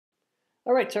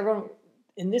All right, so everyone,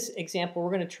 in this example, we're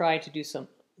going to try to do some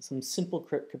simple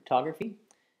cryptography.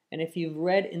 And if you've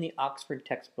read in the Oxford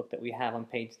textbook that we have on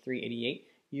page 388,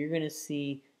 you're going to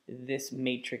see this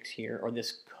matrix here, or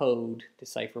this code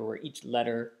decipher, where each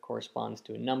letter corresponds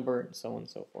to a number, and so on and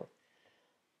so forth.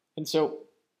 And so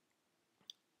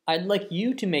I'd like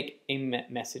you to make a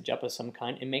message up of some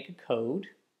kind and make a code,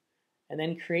 and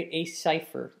then create a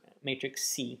cipher, matrix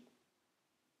C,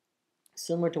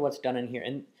 similar to what's done in here.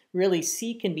 And really,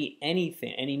 C can be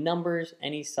anything, any numbers,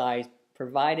 any size,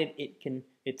 provided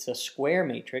it's a square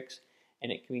matrix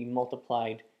and it can be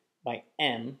multiplied by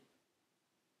m,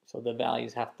 so the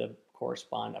values have to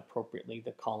correspond appropriately,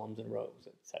 the columns and rows,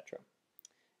 etc.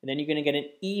 And then you're going to get an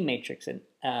E matrix, an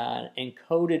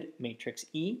encoded matrix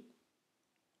E.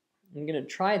 I'm going to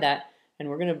try that, and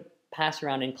we're going to pass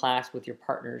around in class with your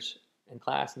partners in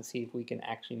class and see if we can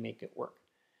actually make it work.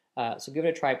 So give it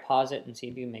a try, pause it, and see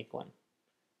if you make one.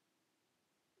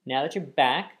 Now that you're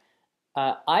back,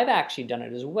 I've actually done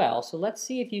it as well, so let's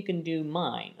see if you can do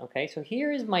mine. Okay, so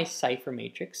here is my cipher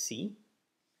matrix C.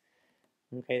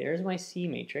 Okay, there's my C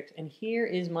matrix, and here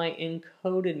is my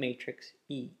encoded matrix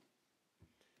E.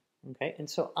 Okay, and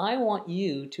so I want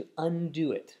you to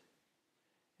undo it.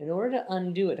 In order to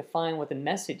undo it, to find what the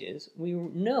message is, we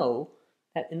know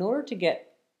that in order to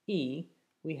get E,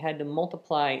 we had to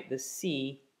multiply the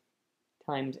C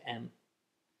times M.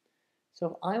 So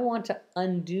if I want to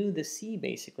undo the C,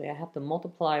 basically, I have to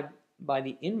multiply by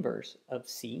the inverse of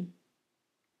C,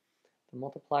 to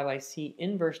multiply by C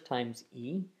inverse times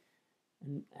E,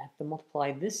 and I have to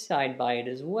multiply this side by it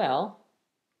as well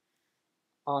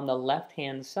on the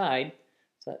left-hand side.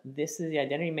 So this is the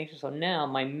identity matrix. So now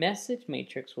my message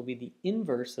matrix will be the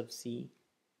inverse of C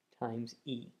times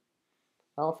E.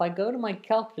 Well, if I go to my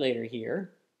calculator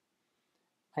here,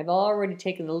 I've already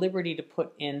taken the liberty to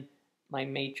put in my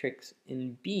matrix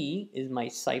in B is my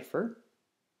cipher.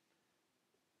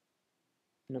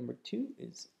 Number 2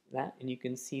 is that, and you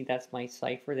can see that's my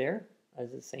cipher there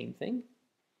as the same thing.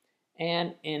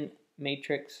 And in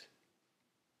matrix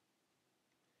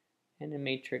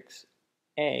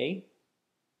A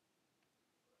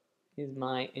is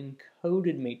my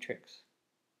encoded matrix.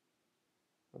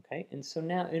 Okay, and so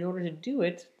now in order to do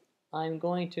it, I'm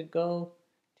going to go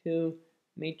to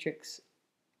matrix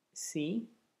C,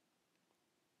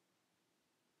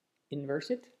 inverse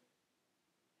it,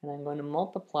 and I'm going to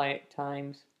multiply it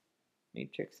times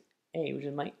matrix A, which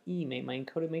is my E, my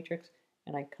encoded matrix,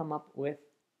 and I come up with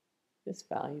this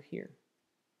value here.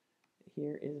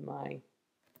 Here is my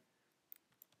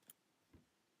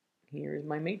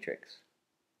matrix.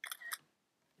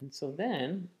 And so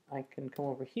then I can come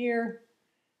over here,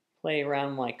 play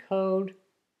around my code.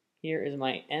 Here is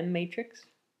my M matrix.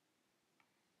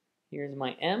 Here's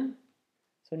my M.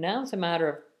 So now it's a matter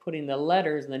of putting the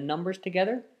letters and the numbers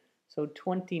together. So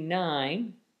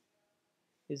 29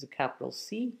 is a capital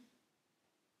C.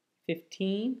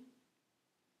 15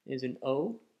 is an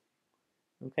O.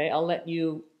 Okay, I'll let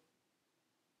you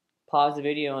pause the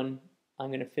video and I'm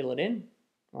going to fill it in,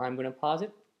 or I'm going to pause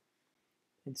it.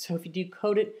 And so if you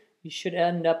decode it, you should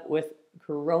end up with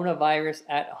coronavirus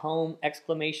at home,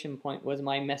 exclamation point was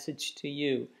my message to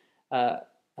you.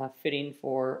 Fitting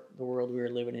for the world we're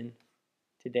living in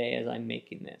today as I'm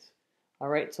making this. All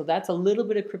right, so that's a little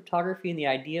bit of cryptography and the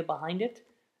idea behind it.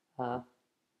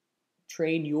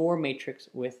 Trade your matrix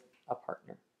with a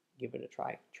partner. Give it a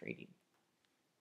try trading.